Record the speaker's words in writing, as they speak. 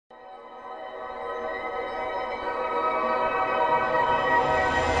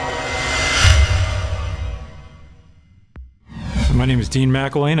My name is Dean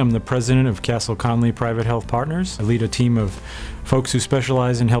McElwain. I'm the president of Castle Connolly Private Health Partners. I lead a team of folks who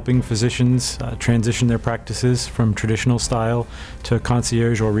specialize in helping physicians transition their practices from traditional style to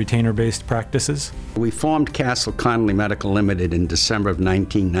concierge or retainer-based practices. We formed Castle Connolly Medical Limited in December of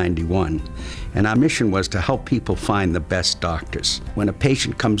 1991, and our mission was to help people find the best doctors. When a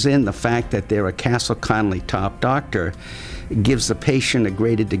patient comes in, the fact that they're a Castle Connolly top doctor gives the patient a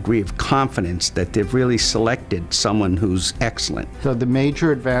greater degree of confidence that they've really selected someone who's excellent. So the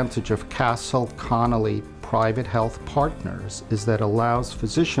major advantage of Castle Connolly Private Health Partners is that it allows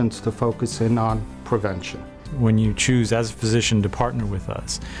physicians to focus in on prevention. When you choose as a physician to partner with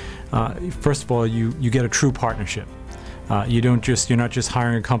us, first of all, you get a true partnership. You're not just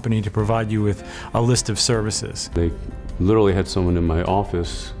hiring a company to provide you with a list of services. They literally had someone in my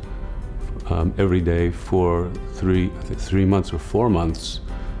office every day for 3 months or 4 months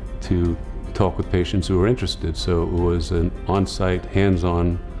to talk with patients who were interested. So it was an on-site,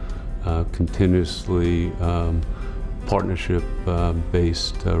 hands-on, continuously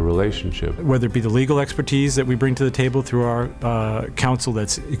partnership-based relationship. Whether it be the legal expertise that we bring to the table through our counsel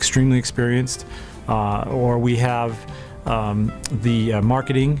that's extremely experienced, or we have the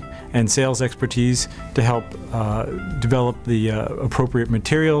marketing and sales expertise to help develop the appropriate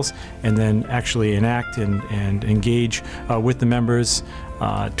materials and then actually enact and engage with the members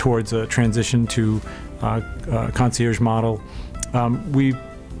towards a transition to a concierge model. We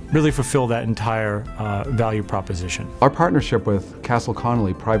really fulfill that entire value proposition. Our partnership with Castle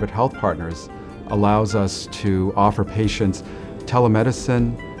Connolly Private Health Partners allows us to offer patients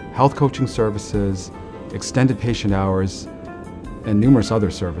telemedicine, health coaching services, extended patient hours, and numerous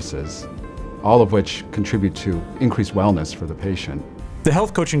other services, all of which contribute to increased wellness for the patient. The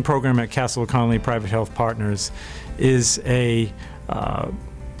health coaching program at Castle Connolly Private Health Partners is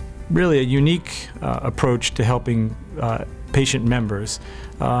really a unique approach to helping patient members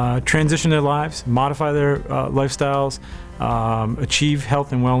transition their lives, modify their lifestyles, achieve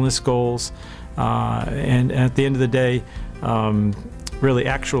health and wellness goals, and at the end of the day, really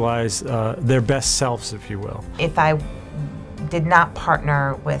actualize their best selves, if you will. If I did not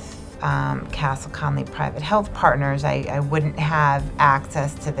partner with Castle Connolly Private Health Partners, I wouldn't have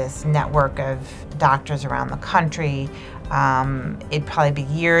access to this network of doctors around the country. It'd probably be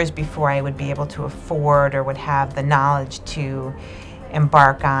years before I would be able to afford or would have the knowledge to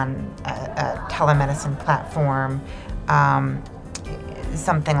embark on a telemedicine platform.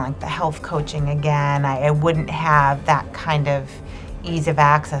 Something like the health coaching again, I wouldn't have that kind of ease of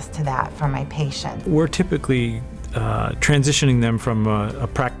access to that for my patients. We're typically transitioning them from a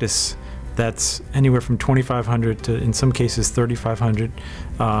practice that's anywhere from 2,500 to, in some cases, 3,500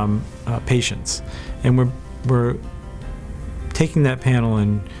 patients. And we're taking that panel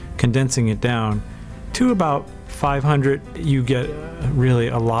and condensing it down to about 500. You get really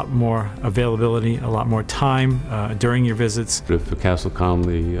a lot more availability, a lot more time during your visits. If a Castle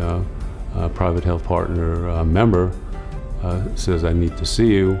Connolly Private Health Partner member says, "I need to see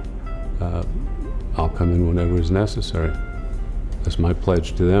you," I'll come in whenever is necessary. That's my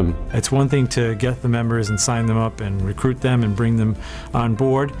pledge to them. It's one thing to get the members and sign them up and recruit them and bring them on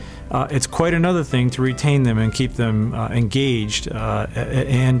board. It's quite another thing to retain them and keep them engaged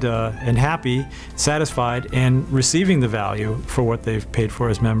and happy, satisfied, and receiving the value for what they've paid for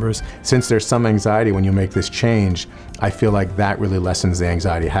as members. Since there's some anxiety when you make this change, I feel like that really lessens the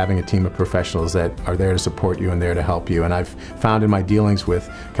anxiety, having a team of professionals that are there to support you and there to help you. And I've found in my dealings with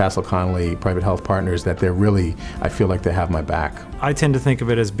Castle Connolly Private Health Partners that they're really, I feel like they have my back. I tend to think of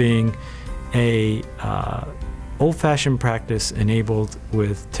it as being a old-fashioned practice enabled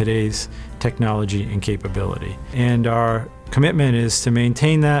with today's technology and capability. And our commitment is to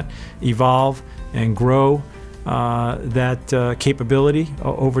maintain that, evolve, and grow that capability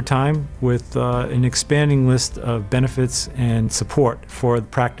over time with an expanding list of benefits and support for the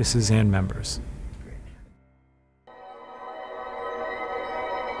practices and members.